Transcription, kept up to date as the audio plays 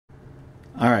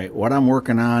Alright, what I'm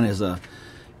working on is a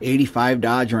 85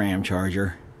 Dodge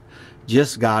Ramcharger.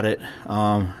 Just got it,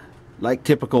 like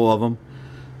typical of them.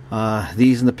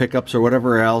 These and the pickups or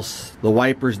whatever else, the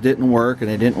wipers didn't work, and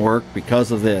they didn't work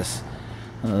because of this.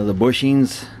 The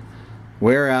bushings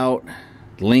wear out,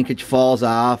 the linkage falls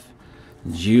off.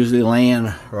 It's usually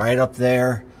laying right up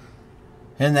there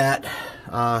in that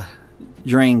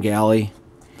drain galley.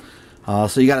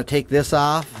 So you got to take this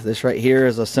off. This right here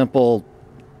is a simple,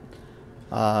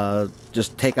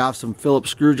 just take off some Phillips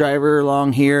screwdriver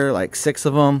along here, like 6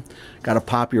 of them. Got to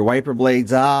pop your wiper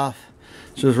blades off.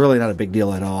 So it's really not a big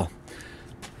deal at all.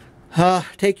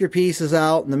 Take your pieces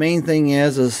out, and the main thing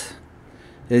is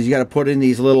you got to put in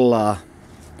these little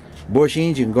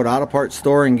bushings. You can go to auto parts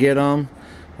store and get them,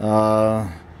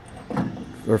 or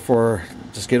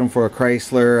just get them for a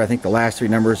Chrysler. I think the last 3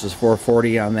 numbers is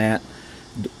 440 on that,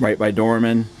 right by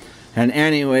Dorman. And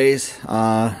anyways,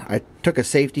 I took a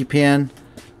safety pin,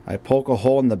 I poke a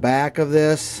hole in the back of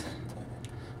this,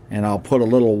 and I'll put a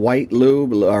little white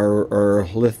lube or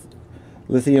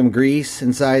lithium grease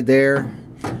inside there.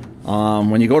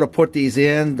 When you go to put these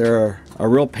in, they're a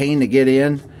real pain to get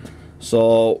in.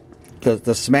 So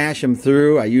to smash them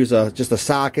through, I use just a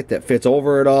socket that fits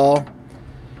over it all.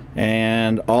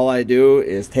 And all I do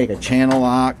is take a channel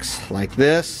lock like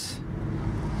this,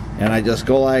 and I just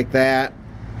go like that.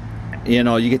 You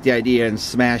know, you get the idea, and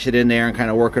smash it in there and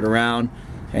kind of work it around,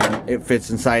 and it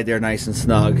fits inside there nice and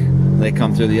snug. They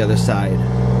come through the other side.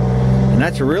 And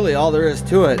that's really all there is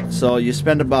to it. So you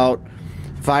spend about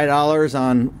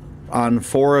 $5 on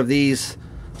 4 of these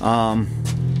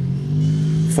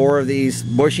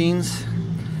bushings,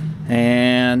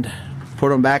 and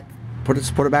put it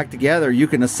back together. You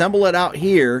can assemble it out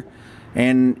here,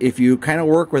 and if you kind of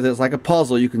work with it, it's like a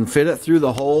puzzle. You can fit it through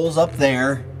the holes up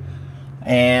there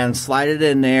and slide it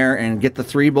in there and get the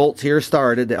 3 bolts here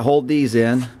started that hold these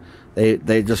in.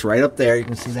 They just right up there. You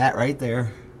can see that right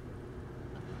there.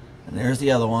 And there's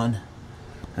the other one.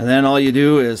 And then all you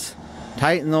do is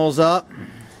tighten those up,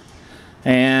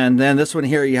 and then this one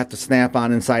here you have to snap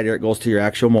on inside here. It goes to your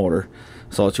actual motor.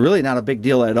 So it's really not a big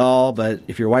deal at all, but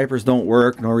if your wipers don't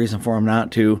work, no reason for them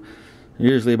not to.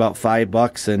 Usually about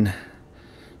 $5, and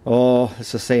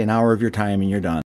let's just say an hour of your time and you're done.